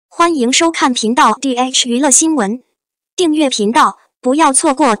欢迎收看频道 D.H 娱乐新闻，订阅频道，不要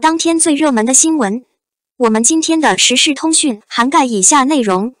错过当天最热门的新闻。我们今天的时事通讯涵盖以下内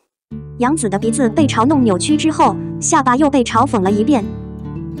容：杨紫的鼻子被嘲弄扭曲之后，下巴又被嘲讽了一遍，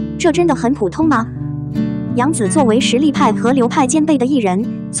这真的很普通吗？杨紫作为实力派和流派兼备的艺人，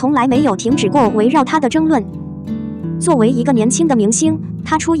从来没有停止过围绕她的争论。作为一个年轻的明星，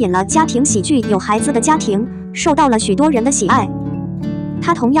她出演了家庭喜剧《有孩子的家庭》，受到了许多人的喜爱。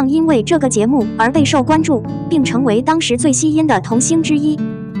她同样因为这个节目而备受关注，并成为当时最吸烟的童星之一。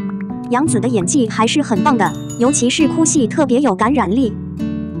杨紫的演技还是很棒的，尤其是哭戏特别有感染力。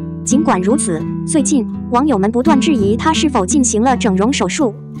尽管如此，最近网友们不断质疑她是否进行了整容手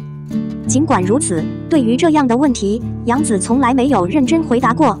术。尽管如此，对于这样的问题，杨紫从来没有认真回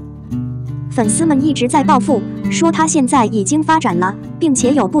答过。粉丝们一直在报复，说她现在已经发展了，并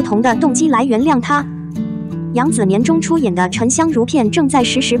且有不同的动机来原谅她。杨紫年中出演的《沉香如片》正在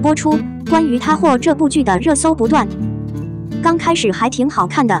实时播出，关于她或这部剧的热搜不断。刚开始还挺好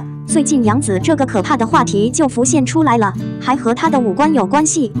看的，最近杨紫这个可怕的话题就浮现出来了，还和她的五官有关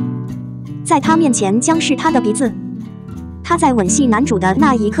系。在她面前将是她的鼻子，她在吻戏男主的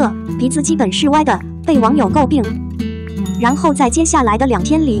那一刻，鼻子基本是歪的，被网友诟病。然后在接下来的2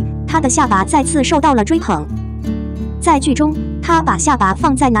天里，她的下巴再次受到了追捧。在剧中，她把下巴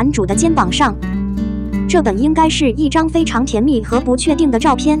放在男主的肩膀上。这本应该是一张非常甜蜜和不确定的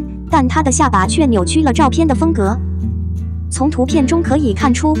照片，但她的下巴却扭曲了照片的风格。从图片中可以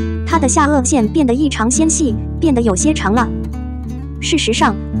看出，她的下颚线变得异常纤细，变得有些长了。事实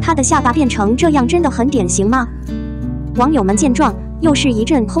上，她的下巴变成这样真的很典型吗？网友们见状，又是一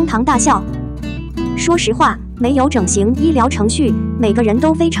阵哄堂大笑。说实话，没有整形医疗程序，每个人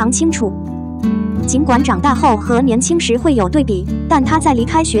都非常清楚。尽管长大后和年轻时会有对比，但她在离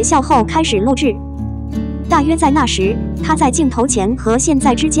开学校后开始录制。大约在那时，她在镜头前和现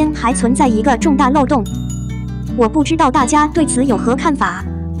在之间还存在一个重大漏洞。我不知道大家对此有何看法。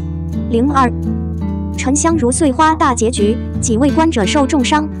02沉香如碎花大结局，几位观者受重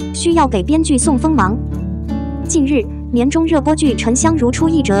伤，需要给编剧送锋芒。近日，年中热播剧《沉香如》出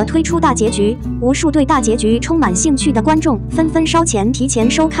一折推出大结局，无数对大结局充满兴趣的观众纷纷烧钱提前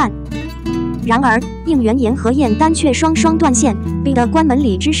收看。然而，应援言和燕丹却双双断线，逼得关门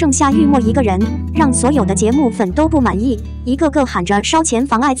里只剩下玉墨一个人，让所有的节目粉都不满意，一个个喊着烧钱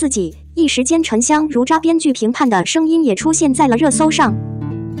妨碍自己。一时间，沉香如渣编剧评判的声音也出现在了热搜上。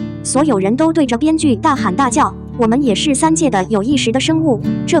所有人都对着编剧大喊大叫：“我们也是3界的有意识的生物，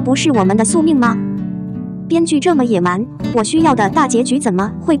这不是我们的宿命吗？编剧这么野蛮，我需要的大结局怎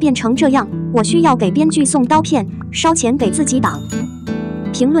么会变成这样？我需要给编剧送刀片，烧钱给自己挡。”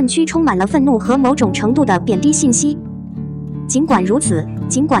评论区充满了愤怒和某种程度的贬低信息。尽管如此，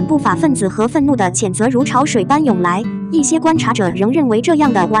尽管不法分子和愤怒的谴责如潮水般涌来，一些观察者仍认为这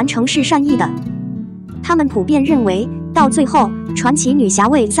样的完成是善意的。他们普遍认为，到最后，传奇女侠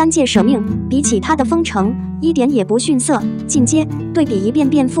为3界舍命，比起她的封城，一点也不逊色。进阶对比一遍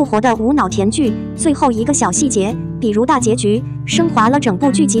遍复活的无脑甜剧，最后一个小细节，比如大结局，升华了整部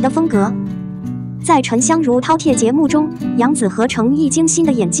剧集的风格。在沉香如饕餮节目中，杨紫和程毅精心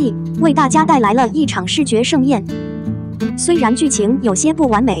的演技为大家带来了一场视觉盛宴。虽然剧情有些不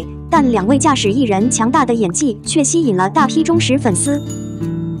完美，但2位驾驶艺人强大的演技却吸引了大批忠实粉丝。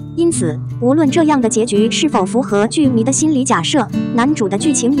因此，无论这样的结局是否符合剧迷的心理假设，男主的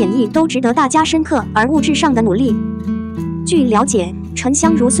剧情演绎都值得大家深刻而物质上的努力。据了解，沉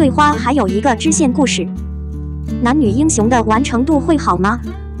香如碎花还有一个支线故事，男女英雄的完成度会好吗？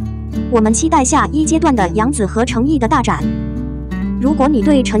我们期待下一阶段的杨紫和程毅的大展。如果你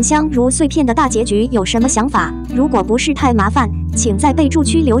对沉香如碎片的大结局有什么想法，如果不是太麻烦，请在备注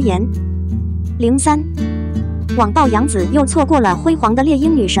区留言。03网曝杨紫又错过了辉煌的猎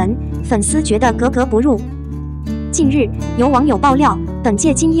鹰女神，粉丝觉得格格不入。近日，有网友爆料，本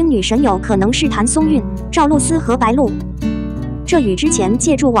届金鹰女神有可能是谭松韵、赵露思和白鹿，这与之前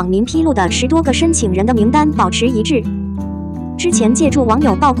借助网民披露的10多个申请人的名单保持一致。之前借助网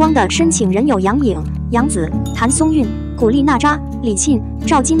友曝光的申请人有杨颖、杨紫、谭松韵、古力娜扎、李沁、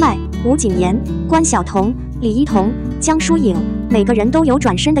赵今麦、吴谨言、关晓彤、李一桐、江疏影，每个人都有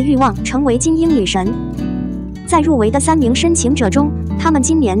转身的欲望，成为金鹰女神。在入围的3名申请者中，他们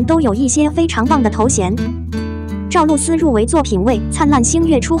今年都有一些非常棒的头衔。赵露思入围作品为《灿烂星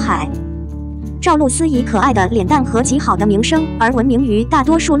月出海》。赵露思以可爱的脸蛋和极好的名声而闻名于大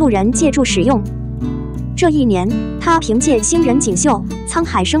多数路人借助使用。这一年，她凭借《星人锦绣》《沧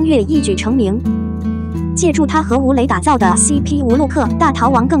海声月》一举成名。借助她和吴磊打造的 CP 无路客大逃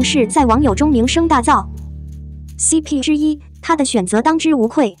亡更是在网友中名声大噪。CP 之一，她的选择当之无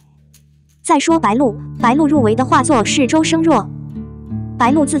愧。再说白鹿，白鹿入围的画作是周生若。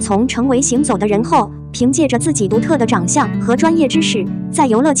白鹿自从成为行走的人后，凭借着自己独特的长相和专业知识，在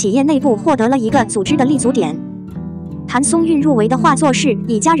游乐企业内部获得了一个组织的立足点。谭松韵入围的画作是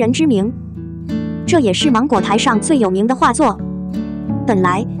以家人之名，这也是芒果台上最有名的画作。本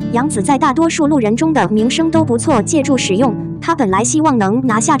来杨紫在大多数路人中的名声都不错，借助使用，她本来希望能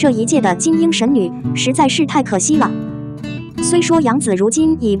拿下这一届的金鹰神女，实在是太可惜了。虽说杨紫如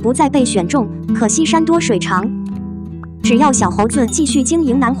今已不再被选中，可惜山多水长。只要小猴子继续经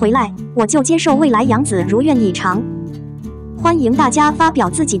营难回来，我就接受未来杨紫如愿以偿。欢迎大家发表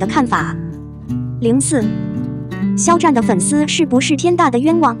自己的看法。04，肖战的粉丝是不是天大的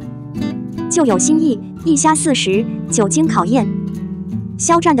冤枉？就有新意，一虾四吃，久经考验。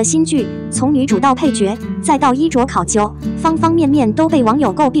肖战的新剧从女主到配角，再到衣着考究，方方面面都被网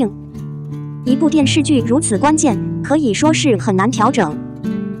友诟病。一部电视剧如此关键，可以说是很难调整。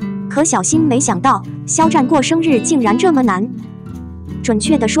可小新没想到，肖战过生日竟然这么难。准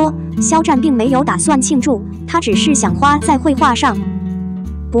确地说，肖战并没有打算庆祝，他只是想花在绘画上。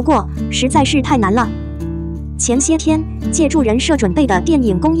不过实在是太难了。前些天借助人设准备的电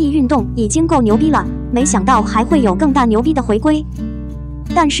影公益运动已经够牛逼了，没想到还会有更大牛逼的回归。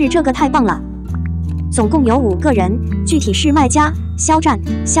但是这个太棒了，总共有5个人，具体是卖家、肖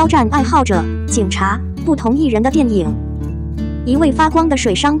战爱好者、警察，不同艺人的电影。一位发光的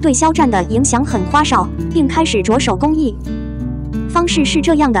水商对肖战的影响很花哨，并开始着手公益。方式是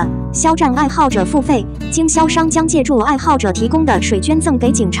这样的：肖战爱好者付费，经销商将借助爱好者提供的水捐赠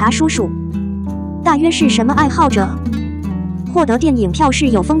给警察叔叔。大约是什么爱好者？获得电影票是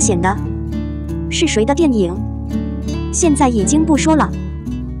有风险的。是谁的电影？现在已经不说了。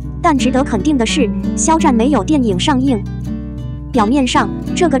但值得肯定的是，肖战没有电影上映。表面上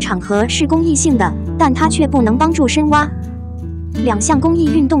这个场合是公益性的，但它却不能帮助深挖。2项公益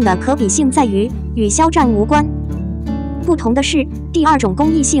运动的可比性在于与肖战无关。不同的是，第2种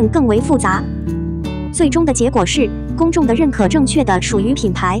公益性更为复杂。最终的结果是，公众的认可正确的属于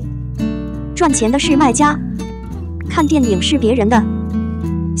品牌，赚钱的是卖家，看电影是别人的。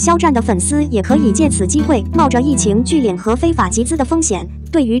肖战的粉丝也可以借此机会冒着疫情聚敛和非法集资的风险，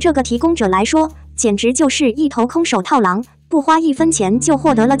对于这个提供者来说，简直就是一头空手套狼，不花1分钱就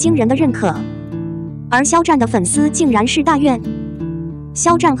获得了惊人的认可。而肖战的粉丝竟然是大院。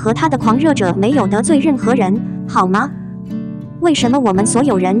肖战和他的狂热者没有得罪任何人，好吗？为什么我们所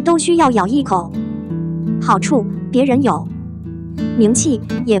有人都需要咬一口？好处别人有，名气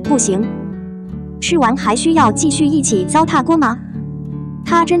也不行，吃完还需要继续一起糟蹋锅吗？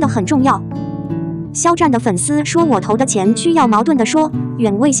他真的很重要。肖战的粉丝说我投的钱需要，矛盾地说，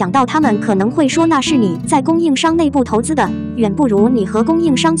远未想到他们可能会说那是你在供应商内部投资的，远不如你和供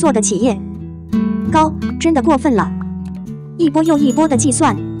应商做的企业高，真的过分了。一波又一波的计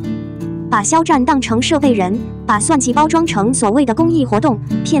算，把肖战当成设备人，把算计包装成所谓的公益活动，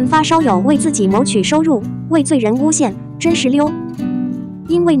骗发烧友为自己谋取收入，为罪人诬陷，真是溜。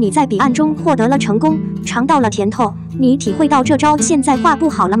因为你在彼岸中获得了成功，尝到了甜头，你体会到这招现在画不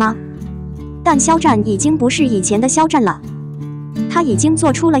好了吗？但肖战已经不是以前的肖战了，他已经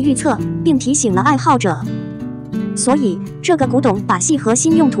做出了预测，并提醒了爱好者，所以这个古董把戏和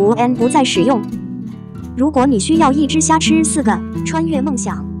新用途 N 不再使用。如果你需要一只虾吃4个，穿越梦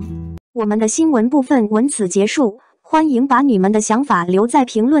想。我们的新闻部分文此结束，欢迎把你们的想法留在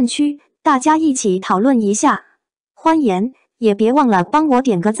评论区，大家一起讨论一下。欢迎，也别忘了帮我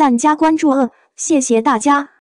点个赞加关注谢谢大家。